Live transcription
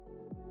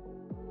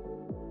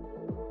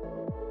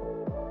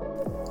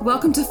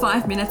Welcome to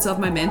 5 Minutes of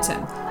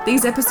Momentum.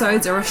 These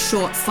episodes are a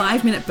short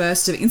 5-minute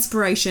burst of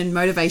inspiration,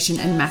 motivation,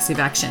 and massive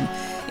action.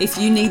 If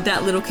you need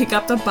that little kick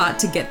up the butt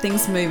to get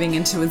things moving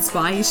and to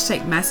inspire you to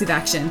take massive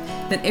action,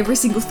 then every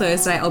single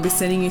Thursday I'll be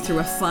sending you through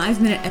a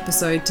 5-minute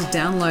episode to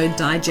download,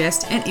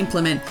 digest, and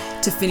implement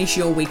to finish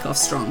your week off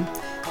strong.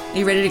 Are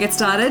you ready to get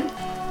started?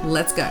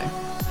 Let's go.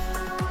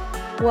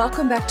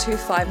 Welcome back to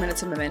 5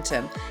 Minutes of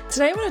Momentum.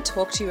 Today I want to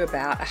talk to you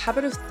about a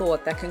habit of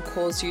thought that can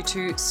cause you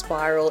to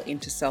spiral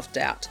into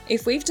self-doubt.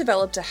 If we've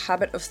developed a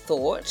habit of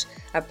thought,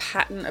 a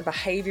pattern, a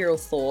behavioral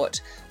thought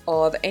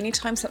of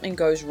anytime something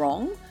goes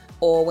wrong,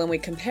 or when we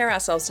compare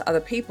ourselves to other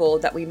people,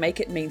 that we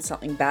make it mean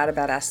something bad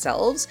about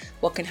ourselves,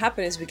 what can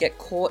happen is we get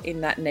caught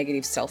in that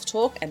negative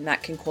self-talk, and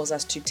that can cause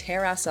us to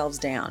tear ourselves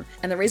down.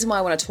 And the reason why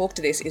I want to talk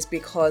to this is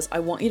because I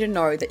want you to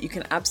know that you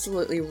can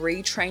absolutely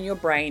retrain your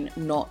brain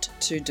not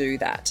to do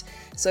that.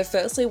 So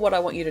firstly, what I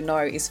want you to know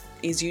is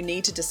you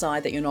need to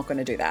decide that you're not going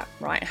to do that,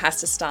 right? It has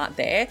to start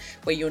there,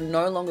 where you're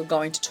no longer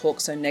going to talk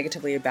so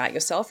negatively about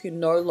yourself. You're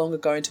no longer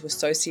going to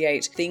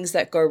associate things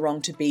that go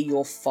wrong to be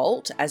your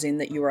fault, as in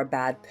that you're a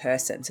bad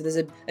person. So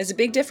there's a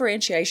big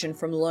differentiation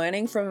from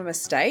learning from a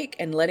mistake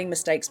and letting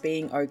mistakes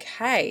being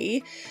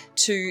okay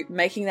to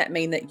making that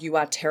mean that you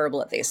are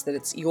terrible at this, that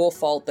it's your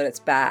fault, that it's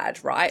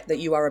bad, right? That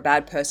you are a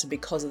bad person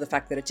because of the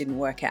fact that it didn't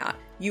work out.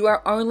 You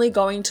are only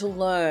going to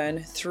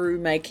learn through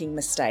making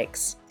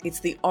mistakes. It's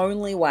the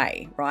only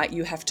way, right?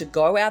 You have to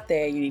go out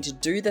there, you need to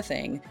do the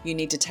thing, you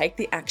need to take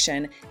the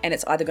action, and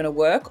it's either going to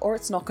work or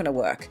it's not going to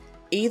work.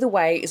 Either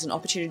way is an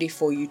opportunity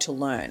for you to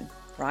learn,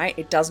 right?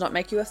 It does not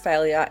make you a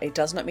failure. It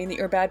does not mean that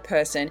you're a bad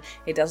person.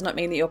 It does not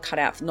mean that you're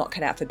not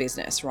cut out for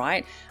business,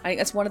 right? I think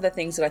that's one of the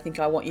things that I think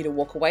I want you to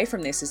walk away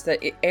from this is that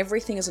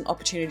everything is an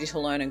opportunity to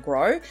learn and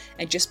grow.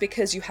 And just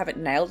because you haven't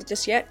nailed it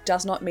just yet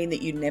does not mean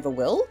that you never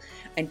will,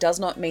 and does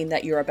not mean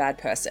that you're a bad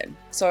person.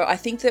 So I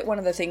think that one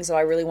of the things that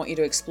I really want you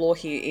to explore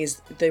here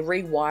is the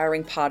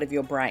rewiring part of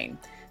your brain.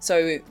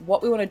 So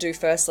what we want to do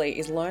firstly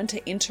is learn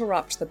to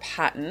interrupt the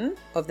pattern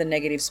of the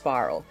negative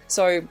spiral.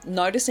 So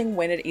noticing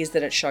when it is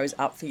that it shows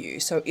up for you.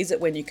 So is it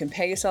when you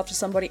compare yourself to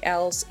somebody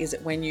else? Is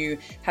it when you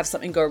have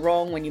something go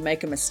wrong, when you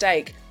make a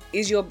mistake?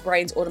 Is your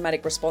brain's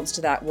automatic response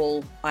to that,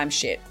 well, I'm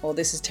shit, or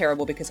this is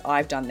terrible because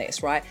I've done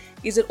this, right?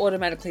 Is it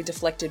automatically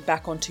deflected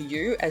back onto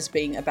you as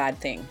being a bad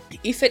thing?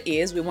 If it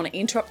is, we want to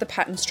interrupt the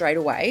pattern straight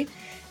away,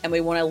 and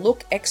we want to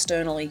look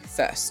externally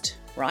first,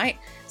 right?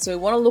 So we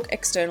want to look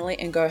externally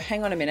and go,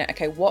 hang on a minute,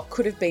 okay, what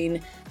could have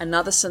been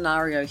another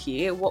scenario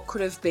here? What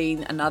could have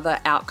been another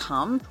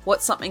outcome?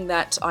 What's something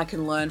that I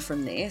can learn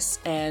from this?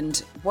 And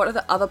what are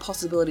the other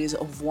possibilities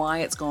of why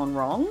it's gone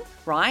wrong,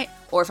 right?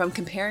 Or if I'm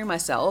comparing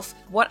myself,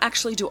 what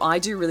actually do I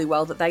do really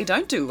well that they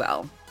don't do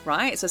well?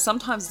 Right? So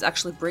sometimes it's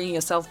actually bringing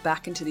yourself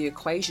back into the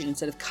equation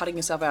instead of cutting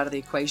yourself out of the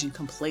equation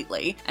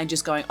completely and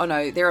just going, oh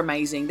no, they're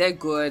amazing, they're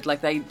good, like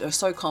they are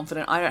so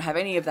confident, I don't have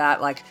any of that,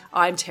 like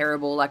I'm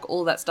terrible, like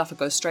all that stuff that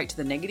goes straight to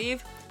the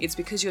negative. It's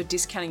because you're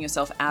discounting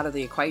yourself out of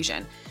the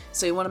equation.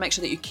 So you want to make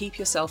sure that you keep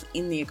yourself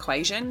in the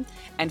equation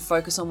and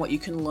focus on what you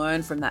can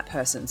learn from that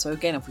person. So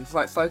again, if we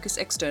focus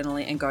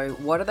externally and go,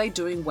 what are they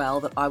doing well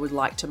that I would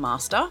like to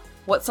master?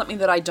 What's something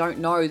that I don't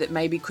know that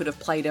maybe could have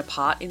played a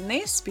part in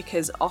this?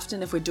 Because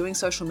often if we're doing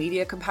social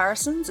media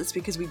comparisons, it's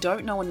because we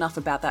don't know enough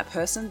about that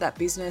person, that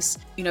business.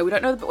 We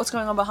don't know what's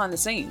going on behind the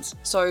scenes.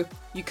 So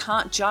you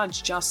can't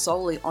judge just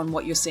solely on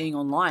what you're seeing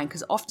online,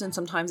 because often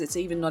sometimes it's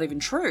not even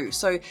true.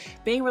 So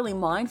being really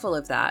mindful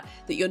of that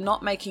you're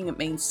not making it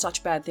mean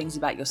such bad things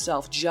about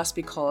yourself just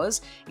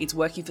because it's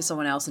working for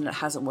someone else and it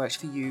hasn't worked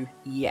for you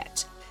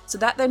yet. So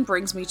that then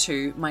brings me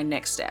to my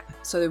next step.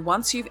 So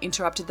once you've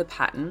interrupted the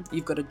pattern,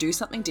 you've got to do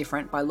something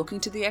different by looking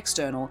to the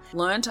external.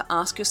 Learn to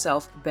ask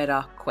yourself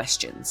better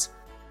questions.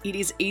 It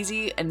is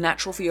easy and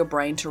natural for your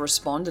brain to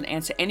respond and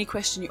answer any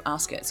question you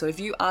ask it. So if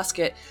you ask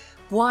it,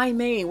 why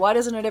me? Why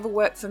doesn't it ever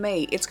work for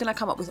me? It's going to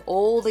come up with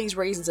all these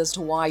reasons as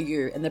to why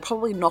you, and they're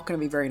probably not going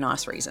to be very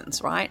nice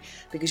reasons, right?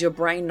 Because your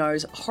brain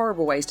knows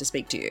horrible ways to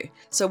speak to you.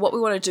 So what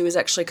we want to do is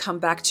actually come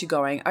back to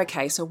going,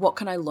 okay, so what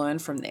can I learn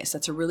from this?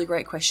 That's a really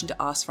great question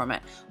to ask from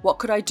it. What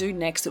could I do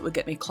next that would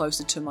get me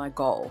closer to my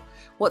goal?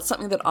 What's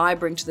something that I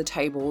bring to the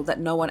table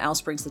that no one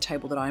else brings to the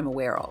table that I'm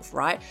aware of,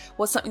 right?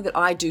 What's something that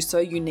I do so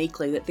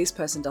uniquely that this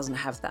person doesn't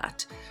have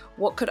that?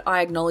 What could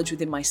I acknowledge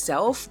within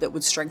myself that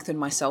would strengthen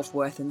my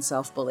self-worth and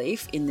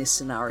self-belief in this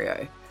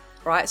scenario,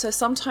 right? So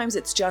sometimes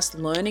it's just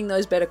learning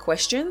those better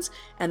questions,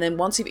 and then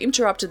once you've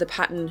interrupted the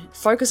pattern,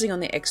 focusing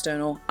on the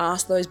external,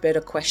 ask those better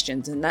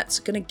questions, and that's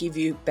going to give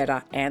you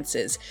better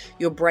answers.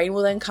 Your brain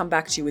will then come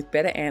back to you with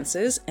better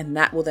answers, and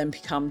that will then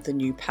become the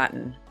new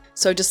pattern.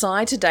 So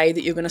decide today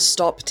that you're going to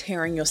stop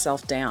tearing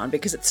yourself down,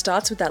 because it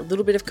starts with that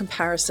little bit of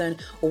comparison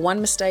or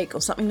one mistake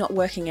or something not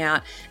working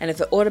out. And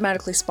if it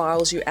automatically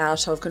spirals you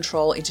out of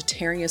control into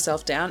tearing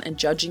yourself down and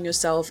judging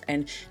yourself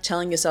and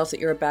telling yourself that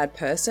you're a bad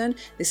person,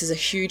 this is a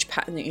huge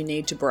pattern that you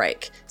need to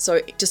break. So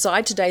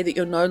decide today that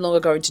you're no longer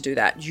going to do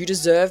that. You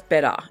deserve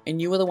better,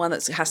 and you are the one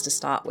that has to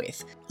start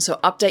with. So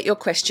update your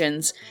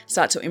questions,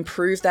 start to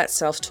improve that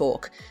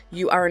self-talk.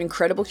 You are an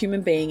incredible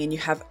human being, and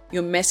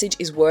your message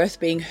is worth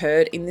being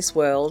heard in this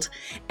world,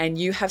 and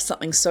you have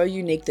something so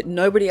unique that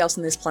nobody else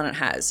on this planet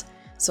has.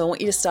 So I want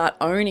you to start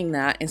owning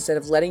that instead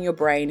of letting your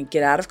brain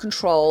get out of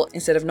control,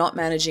 instead of not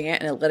managing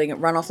it and letting it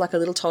run off like a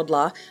little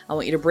toddler. I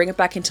want you to bring it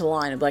back into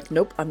line and be like,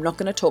 nope, I'm not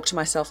going to talk to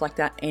myself like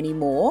that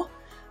anymore.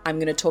 I'm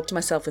going to talk to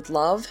myself with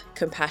love,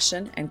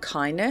 compassion, and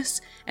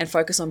kindness, and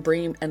focus on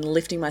bringing and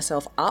lifting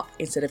myself up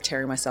instead of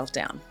tearing myself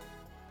down.